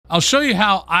I'll show you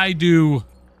how I do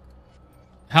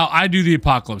the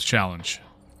Apocalypse Challenge.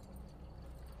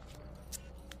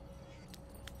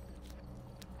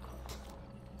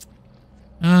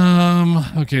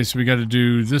 Okay, so we got to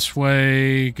do this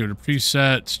way. Go to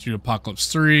presets, do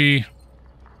Apocalypse 3.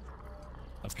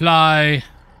 Apply.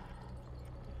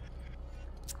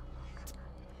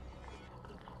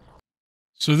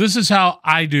 So this is how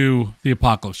I do the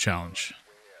Apocalypse Challenge.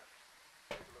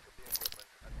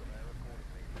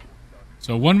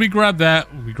 So when we grab that,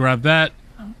 we grab that,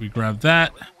 we grab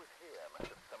that.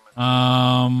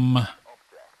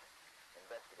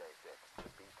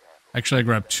 Actually, I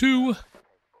grabbed 2.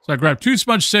 So I grabbed 2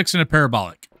 smudge sticks and a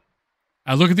parabolic.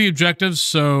 I look at the objectives.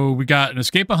 So we got an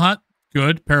escape a hunt.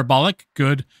 Good. Parabolic.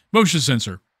 Good. Motion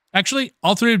sensor. Actually,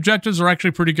 all 3 objectives are actually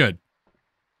pretty good.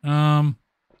 I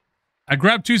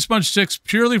grabbed 2 smudge sticks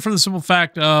purely for the simple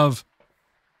fact of...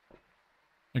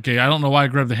 Okay, I don't know why I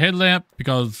grabbed the headlamp,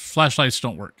 because flashlights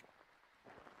don't work.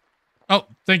 Oh,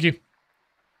 thank you.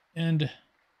 And...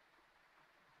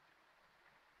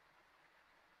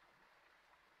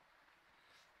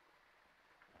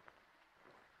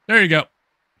 there you go.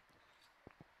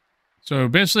 So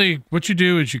basically, what you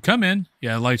do is you come in.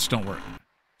 Yeah, lights don't work.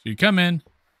 So you come in.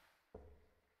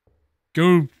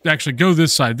 Go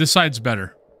this side. This side's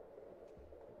better.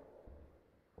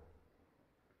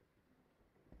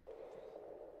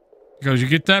 Because you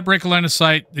get that break line of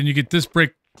sight, then you get this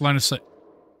break line of sight.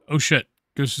 Oh shit.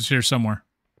 Ghost is here somewhere.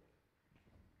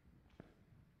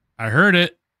 I heard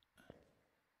it.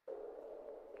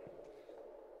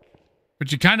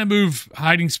 But you kind of move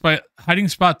hiding spot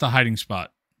to hiding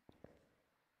spot.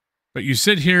 But you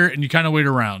sit here and you kind of wait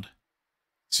around.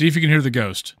 See if you can hear the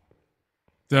ghost.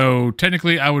 Though,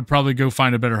 technically, I would probably go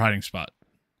find a better hiding spot.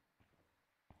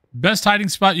 Best hiding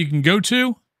spot you can go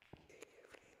to?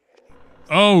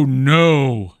 Oh,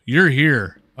 no. You're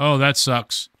here. Oh, that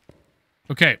sucks.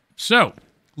 Okay, so,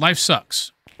 life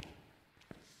sucks.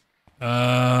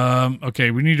 Okay,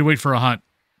 we need to wait for a hunt.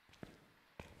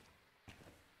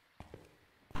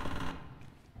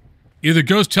 Either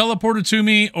ghost teleported to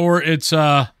me, or it's,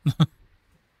 or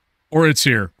it's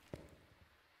here.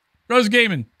 Rose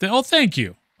Gaming. Oh, thank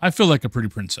you. I feel like a pretty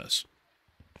princess.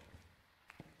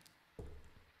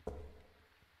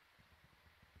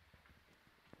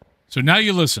 So now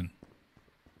you listen.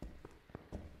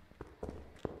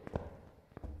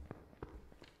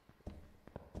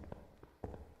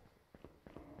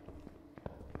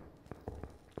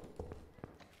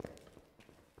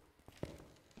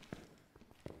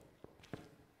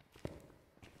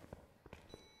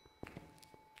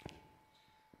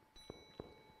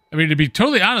 I mean, to be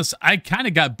totally honest, I kind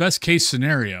of got best case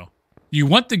scenario. You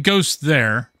want the ghost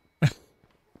there.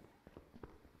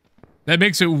 That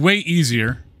makes it way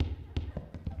easier.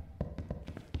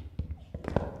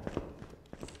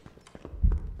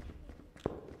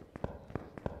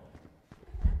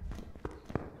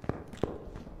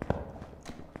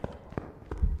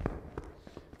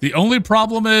 The only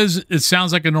problem is it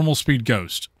sounds like a normal speed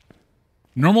ghost.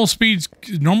 Normal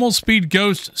speed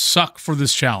ghosts suck for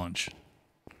this challenge.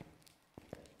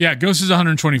 Yeah, ghost is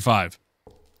 125.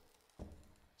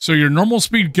 So your normal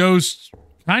speed ghosts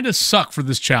kind of suck for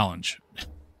this challenge.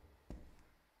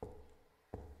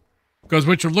 Because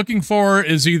what you're looking for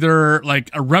is either like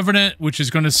a revenant, which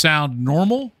is going to sound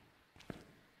normal.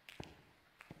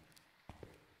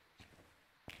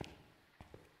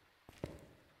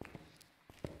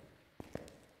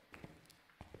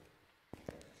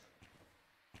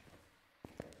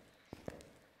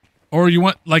 Or you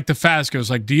want, like, the fast ghosts,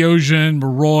 like Deogen,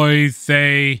 Moroi,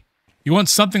 Thay. You want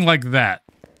something like that.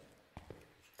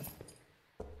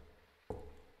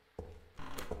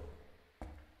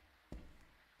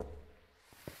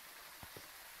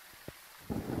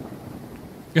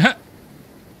 Yeah.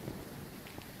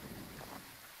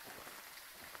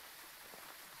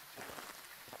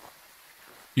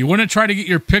 You want to try to get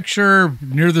your picture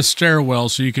near the stairwell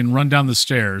so you can run down the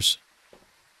stairs.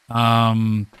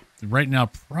 Right now,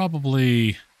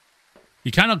 probably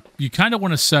you kind of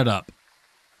want to set up.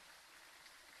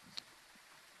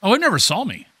 Oh, it never saw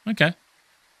me. Okay.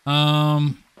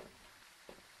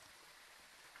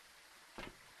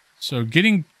 So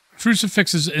getting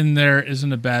crucifixes in there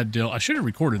isn't a bad deal. I should have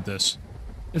recorded this.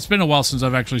 It's been a while since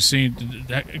I've actually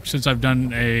since I've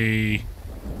done a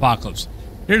Apocalypse.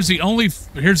 Here's the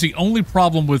only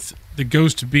problem with the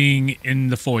ghost being in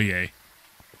the foyer.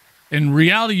 In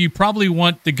reality, you probably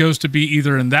want the ghost to be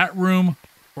either in that room,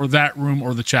 or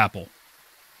the chapel.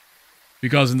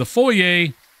 Because in the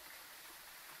foyer,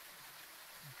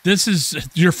 this is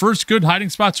your first good hiding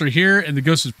spots are here, and the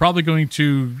ghost is probably going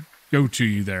to go to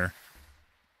you there.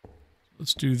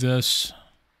 let's do this.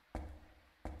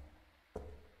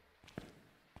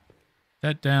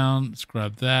 That down. Let's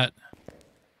grab that.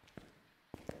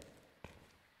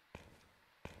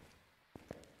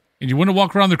 And you want to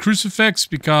walk around the crucifix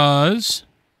because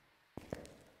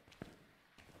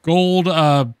gold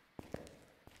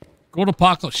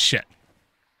apocalypse shit.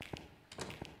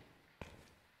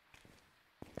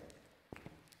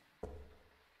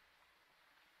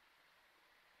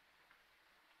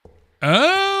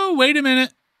 Oh, wait a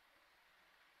minute.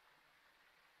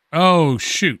 Oh,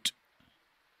 shoot.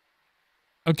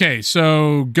 Okay,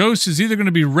 so Ghost is either going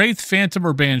to be Wraith, Phantom,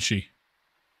 or Banshee.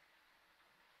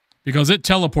 Because it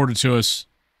teleported to us.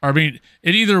 I mean,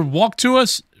 it either walked to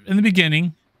us in the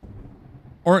beginning,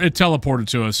 or it teleported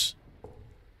to us.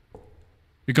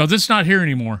 Because it's not here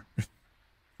anymore.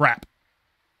 Crap.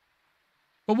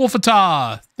 But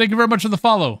Wolfata, thank you very much for the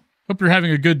follow. Hope you're having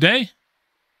a good day.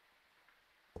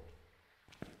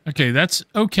 Okay, that's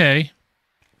okay.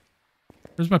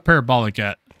 Where's my parabolic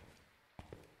at?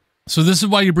 So this is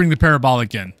why you bring the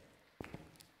parabolic in.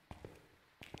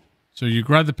 So you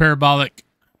grab the parabolic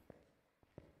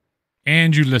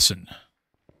and you listen.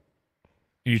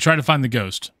 And you try to find the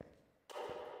ghost.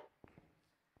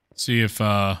 See if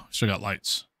still got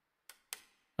lights.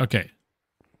 Okay.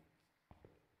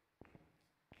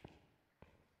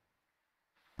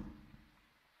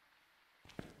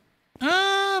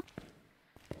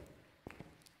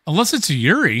 Unless it's a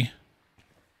Yuri.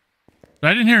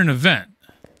 But I didn't hear an event.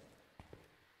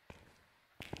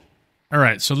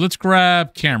 Alright, so let's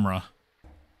grab camera.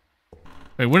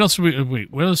 Wait, what else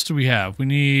do we have? We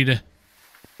need...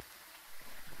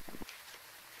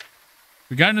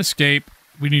 We got an escape.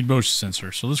 We need motion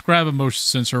sensor. So let's grab a motion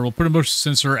sensor. We'll put a motion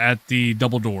sensor at the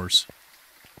double doors.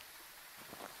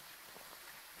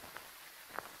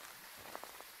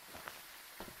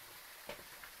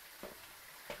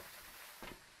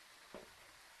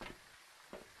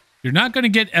 You're not going to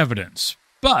get evidence,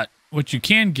 but what you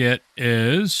can get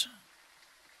is...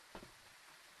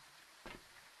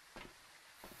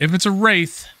 If it's a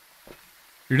Wraith,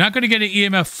 you're not going to get an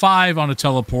EMF 5 on a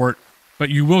teleport,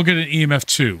 but you will get an EMF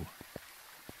 2.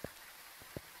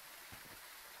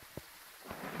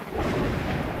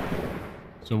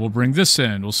 So we'll bring this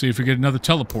in. We'll see if we get another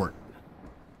teleport.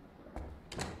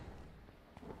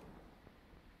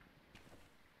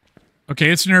 Okay,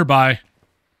 it's nearby.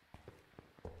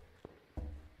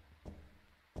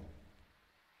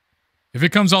 If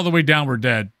it comes all the way down, we're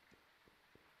dead.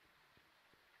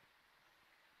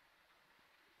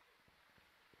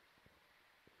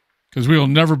 Because we will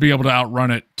never be able to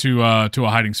outrun it to a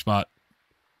hiding spot.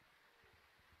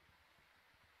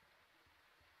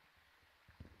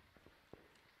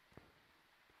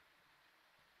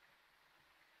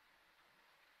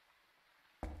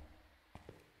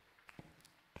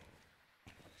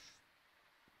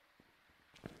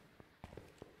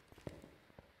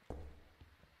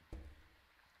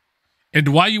 And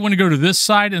why you want to go to this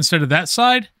side instead of that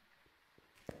side?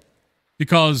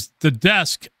 Because the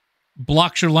desk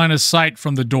blocks your line of sight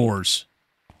from the doors.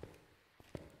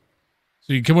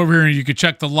 So you come over here and you can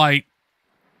check the light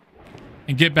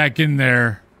and get back in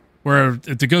there. Where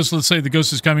if the ghost, let's say the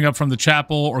ghost is coming up from the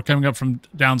chapel or coming up from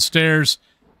downstairs,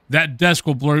 that desk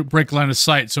will break line of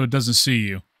sight so it doesn't see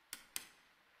you.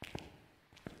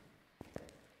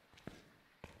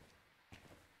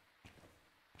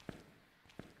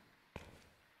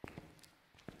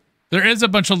 There is a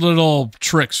bunch of little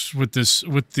tricks with this,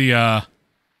 with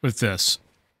this.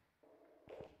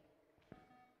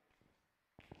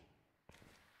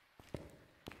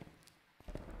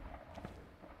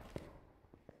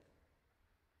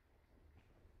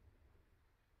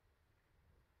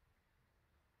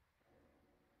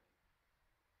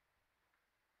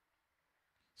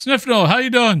 Sniffno, how you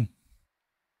doing?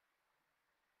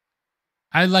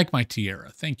 I like my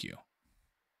tiara, thank you.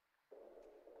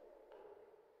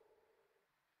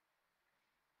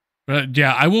 But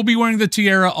yeah, I will be wearing the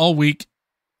tiara all week.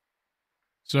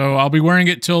 So I'll be wearing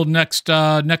it till next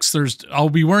Thursday. I'll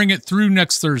be wearing it through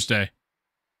next Thursday.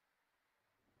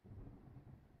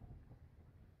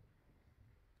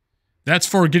 That's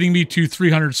for getting me to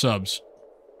 300 subs.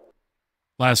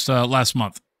 Last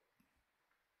month.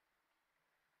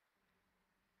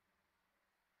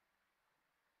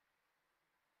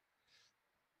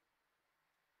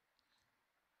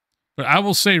 But I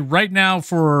will say right now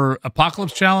for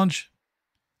Apocalypse Challenge,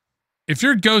 if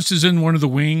your ghost is in one of the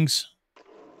wings,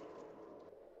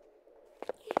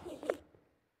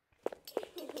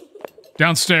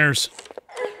 downstairs.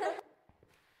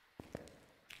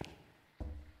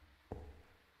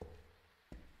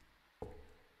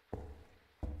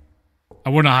 I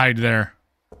wouldn't hide there.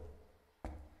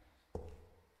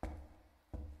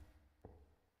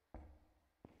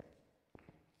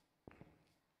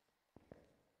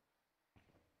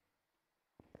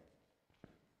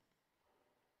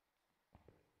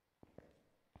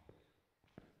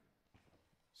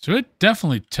 So it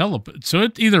definitely so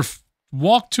it either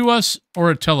walked to us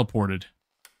or it teleported.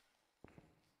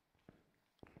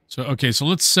 So, okay, so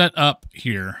let's set up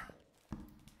here.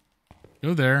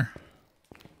 Go there.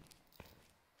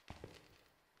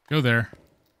 Go there.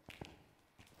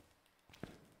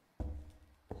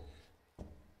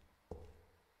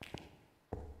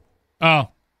 Oh.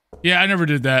 Yeah, I never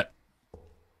did that.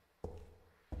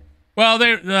 Well,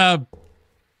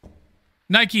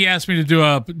 Nike asked me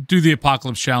to do the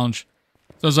Apocalypse Challenge.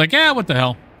 So I was like, yeah, what the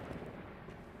hell?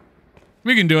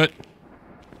 We can do it.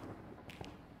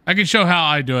 I can show how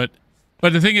I do it.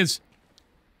 But the thing is,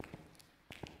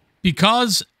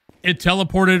 because it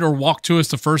teleported or walked to us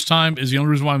the first time is the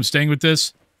only reason why I'm staying with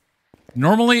this.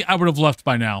 Normally, I would have left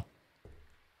by now.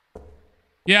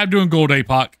 Yeah, I'm doing gold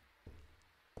APOC.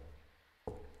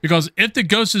 Because if the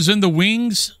ghost is in the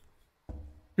wings,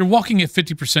 you're walking at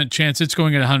 50% chance. It's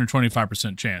going at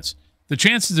 125% chance. The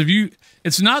chances of you...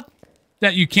 It's not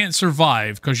that you can't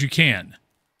survive, because you can.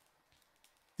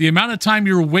 The amount of time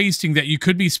you're wasting that you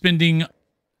could be spending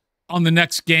on the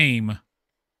next game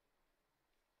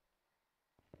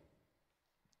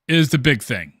is the big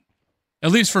thing. At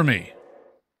least for me.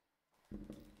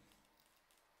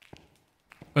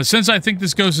 But since I think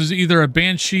this ghost is either a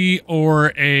Banshee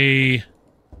or a...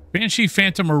 Banshee,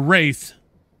 Phantom, or Wraith,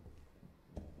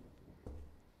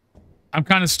 I'm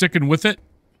kind of sticking with it.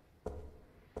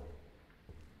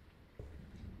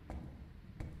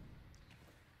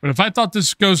 But if I thought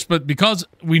this ghost, but because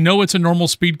we know it's a normal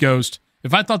speed ghost,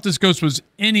 if I thought this ghost was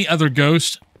any other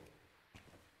ghost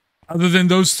other than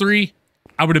those three,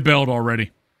 I would have bailed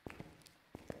already.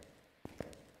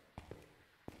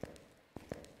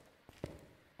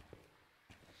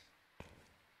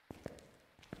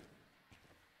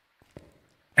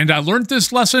 And I learned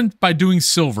this lesson by doing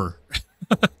silver.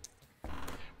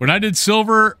 When I did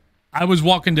silver, I was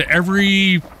walking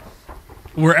to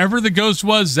wherever the ghost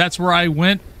was, that's where I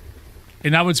went.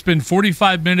 And I would spend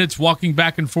 45 minutes walking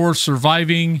back and forth,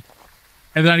 surviving.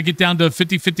 And then I'd get down to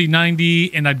 50, 50,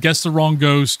 90, and I'd guess the wrong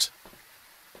ghost.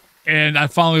 And I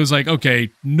finally was like,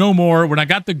 okay, no more. When I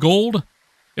got the gold,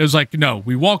 it was like, no,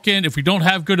 we walk in. If we don't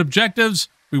have good objectives,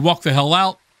 we walk the hell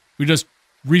out. We just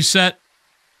reset.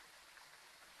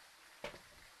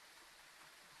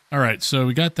 All right, so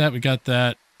we got that. We got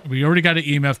that. We already got an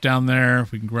EMF down there.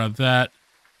 We can grab that.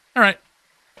 All right.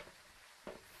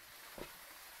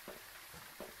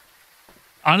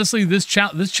 Honestly, this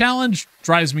challenge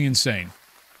drives me insane.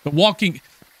 The walking,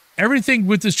 everything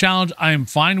with this challenge I am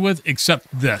fine with except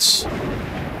this.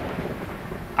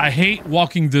 I hate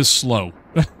walking this slow.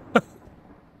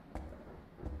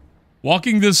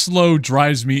 Walking this slow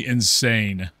drives me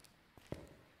insane.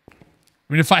 I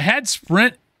mean, if I had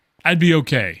sprint, I'd be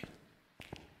okay.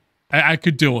 I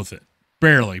could deal with it.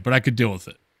 Barely, but I could deal with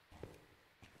it.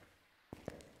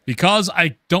 Because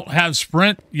I don't have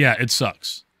sprint, yeah, it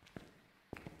sucks.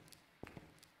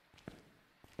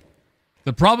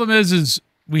 The problem is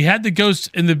we had the ghost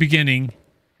in the beginning.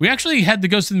 We actually had the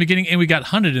ghost in the beginning and we got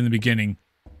hunted in the beginning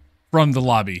from the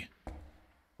lobby.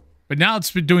 But now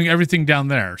it's been doing everything down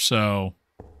there, so...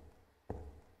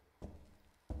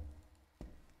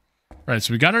 Right,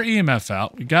 so we got our EMF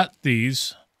out. We got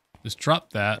these. Just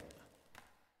drop that.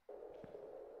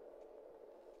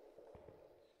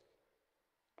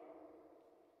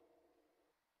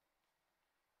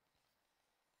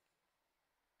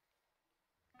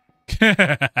 I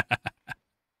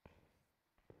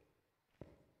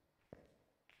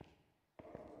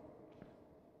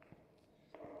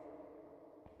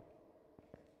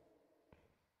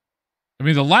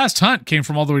mean, the last hunt came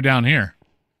from all the way down here.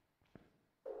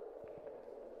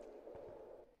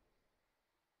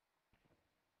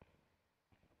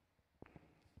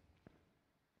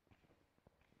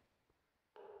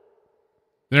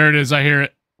 There it is. I hear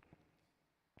it.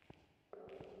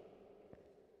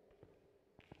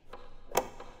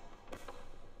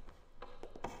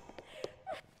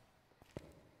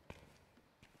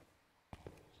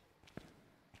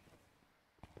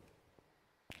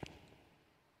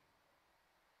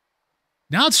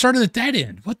 Now it started at that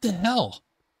end. What the hell?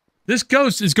 This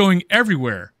ghost is going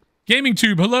everywhere. Gaming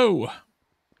Tube, hello.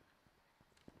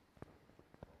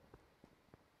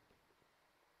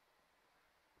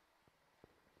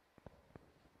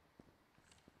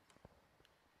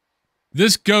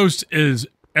 This ghost is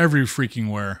every freaking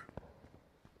where.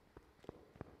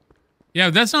 Yeah,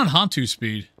 that's not Hantu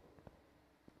speed.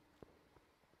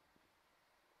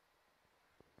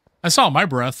 I saw my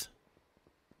breath.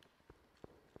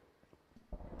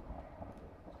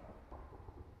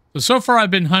 So far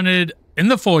I've been hunted in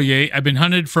the foyer. I've been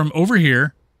hunted from over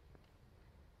here.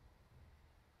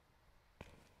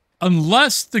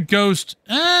 Unless the ghost...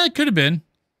 it could have been.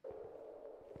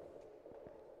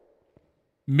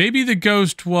 Maybe the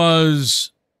ghost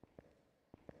was...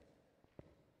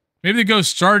 Maybe the ghost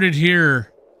started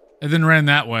here and then ran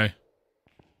that way.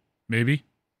 Maybe.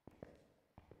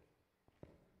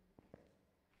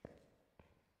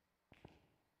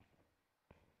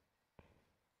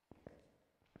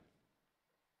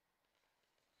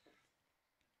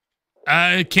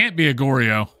 It can't be a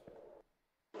Goryo.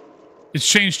 It's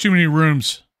changed too many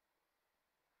rooms.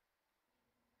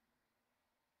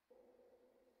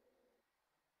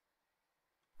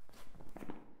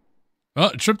 Oh,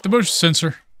 it tripped the motion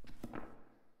sensor. I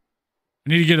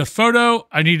need to get a photo.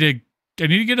 I need to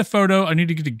get a photo. I need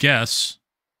to get a guess.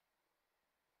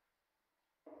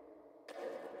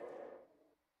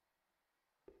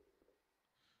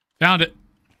 Found it.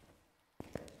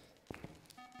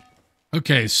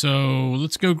 Okay, so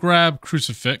let's go grab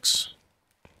crucifix.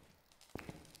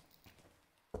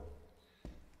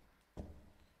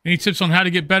 Any tips on how to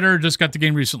get better? Just got the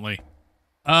game recently.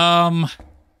 Do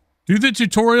the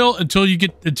tutorial until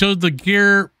the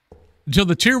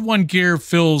tier 1 gear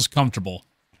feels comfortable.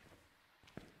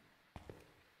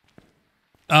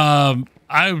 The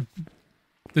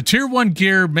tier 1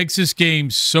 gear makes this game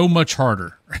so much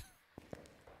harder.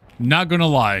 Not gonna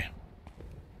lie.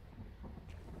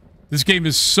 This game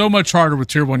is so much harder with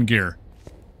tier 1 gear.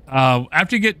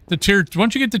 Once you get to tier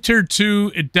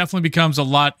 2, it definitely becomes a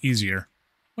lot easier.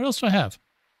 What else do I have?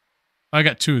 I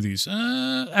got 2 of these.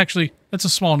 Actually, that's a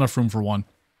small enough room for 1.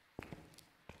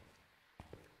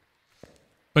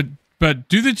 But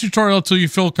do the tutorial until you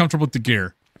feel comfortable with the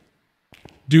gear.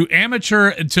 Do amateur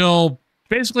until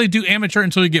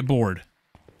you get bored.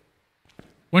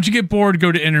 Once you get bored,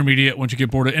 go to intermediate. Once you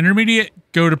get bored of intermediate,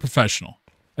 go to professional.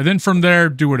 And then from there,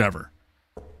 do whatever.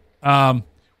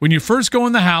 When you first go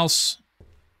in the house,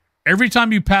 every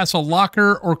time you pass a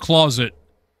locker or closet,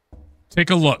 take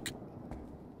a look.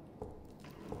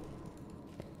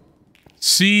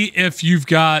 See if you've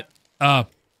got...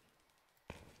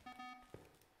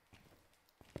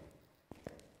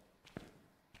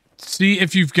 see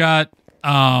if you've got...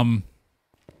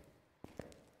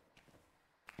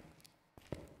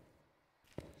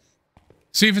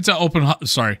 see if it's an open...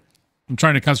 Sorry. I'm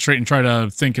trying to concentrate and try to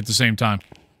think at the same time.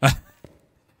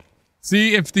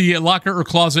 See if the locker or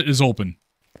closet is open.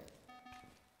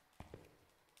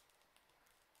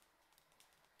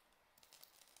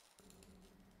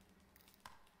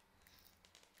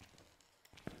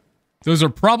 Those are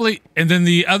probably... And then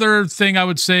the other thing I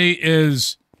would say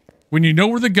is, when you know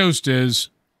where the ghost is,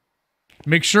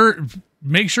 make sure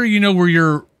you know where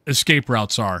your escape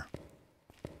routes are.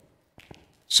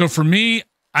 So for me,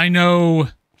 I know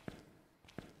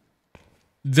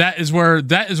that is where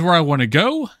I want to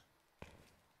go.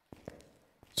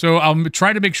 So I'll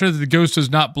try to make sure that the ghost does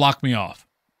not block me off.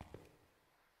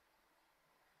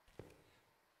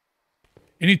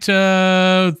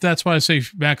 That's why I say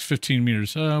max 15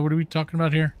 meters. What are we talking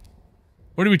about here?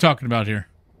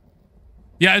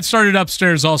 Yeah, it started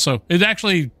upstairs also. It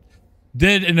actually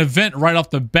did an event right off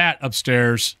the bat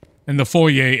upstairs in the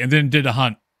foyer and then did a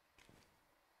hunt.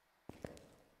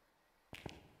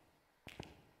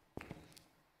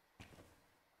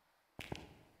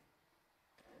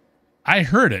 I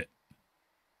heard it.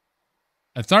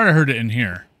 I thought I heard it in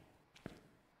here.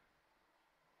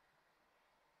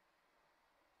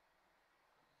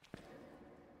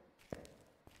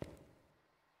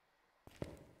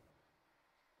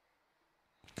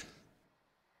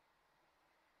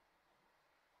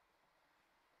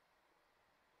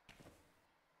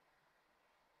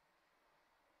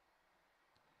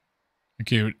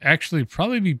 Okay, it would actually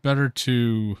probably be better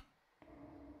to...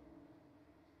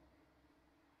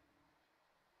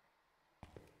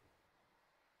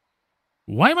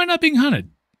 Why am I not being hunted?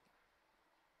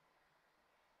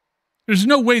 There's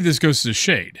no way this ghost is a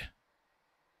shade.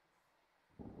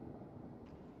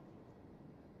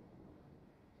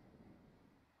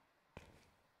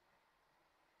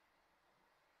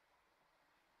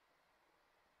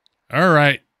 All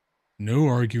right. No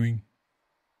arguing.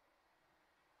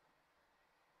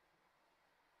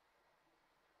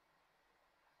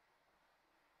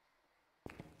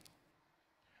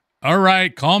 All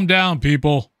right, calm down,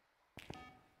 people.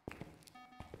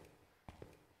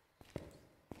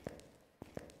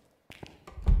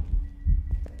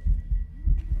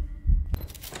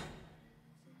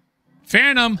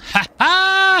 Phantom! Ha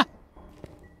ha!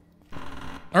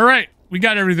 All right, we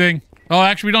got everything. Oh,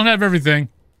 actually, we don't have everything.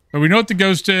 But we know what the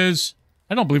ghost is.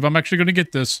 I don't believe I'm actually going to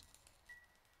get this.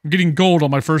 I'm getting gold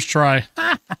on my first try.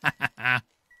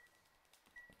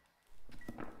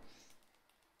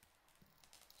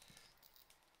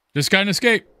 Just got an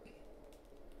escape.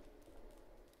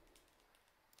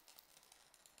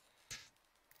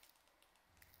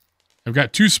 I've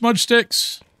got 2 smudge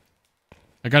sticks.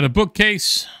 I got a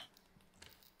bookcase.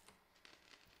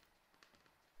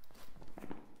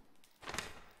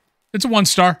 It's a 1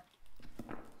 star.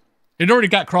 It already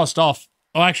got crossed off.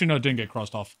 Oh, actually, no, it didn't get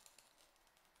crossed off.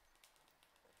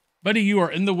 Buddy, you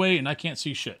are in the way and I can't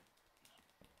see shit.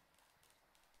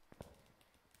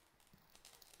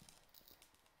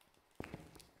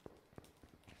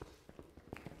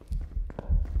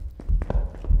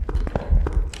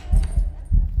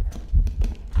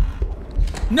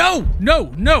 No,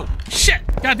 no, no. Shit.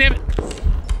 God damn it.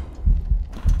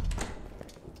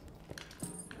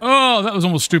 Oh, that was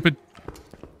almost stupid.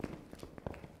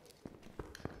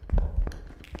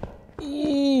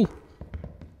 Ooh.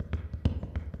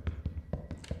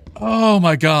 Oh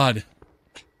my God.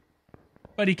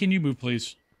 Buddy, can you move,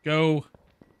 please? Go.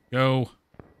 Go.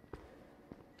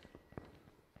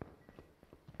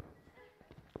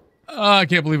 I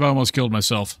can't believe I almost killed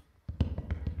myself.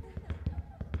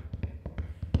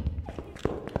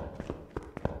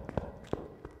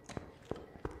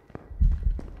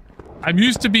 I'm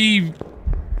used to be...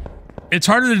 It's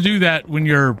harder to do that when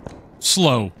you're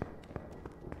slow.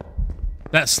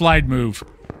 That slide move.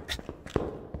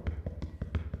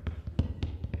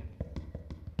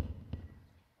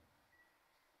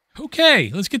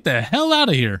 Okay, let's get the hell out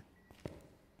of here.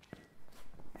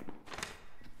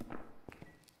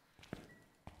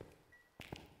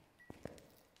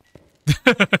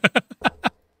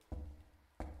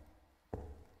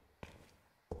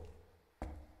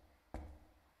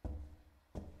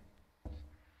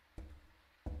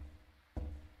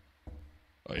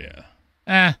 Oh,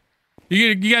 yeah.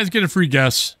 You guys get a free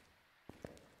guess.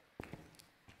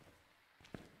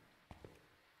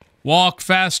 Walk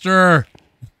faster.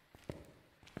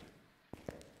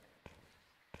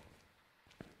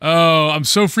 Oh, I'm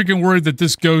so freaking worried that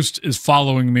this ghost is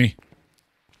following me.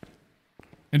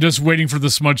 And just waiting for the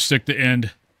smudge stick to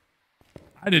end.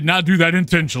 I did not do that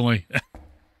intentionally.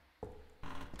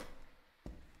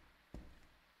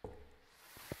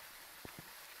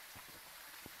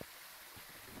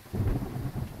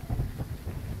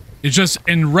 It's just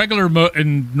in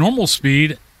in normal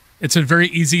speed, it's a very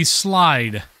easy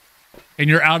slide. And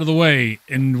you're out of the way.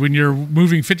 And when you're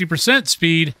moving 50%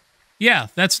 speed, yeah,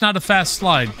 that's not a fast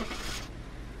slide.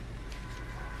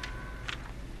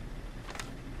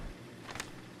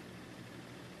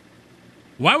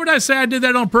 Why would I say I did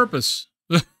that on purpose?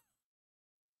 Then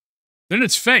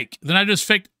it's fake. Then I just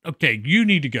faked. Okay, you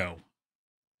need to go.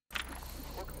 All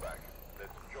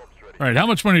right, how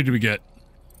much money do we get?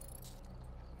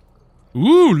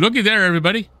 Ooh, looky there,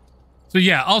 everybody. So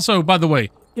yeah, also, by the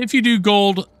way, if you do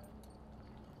gold,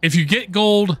 if you get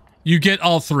gold, you get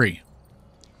all 3.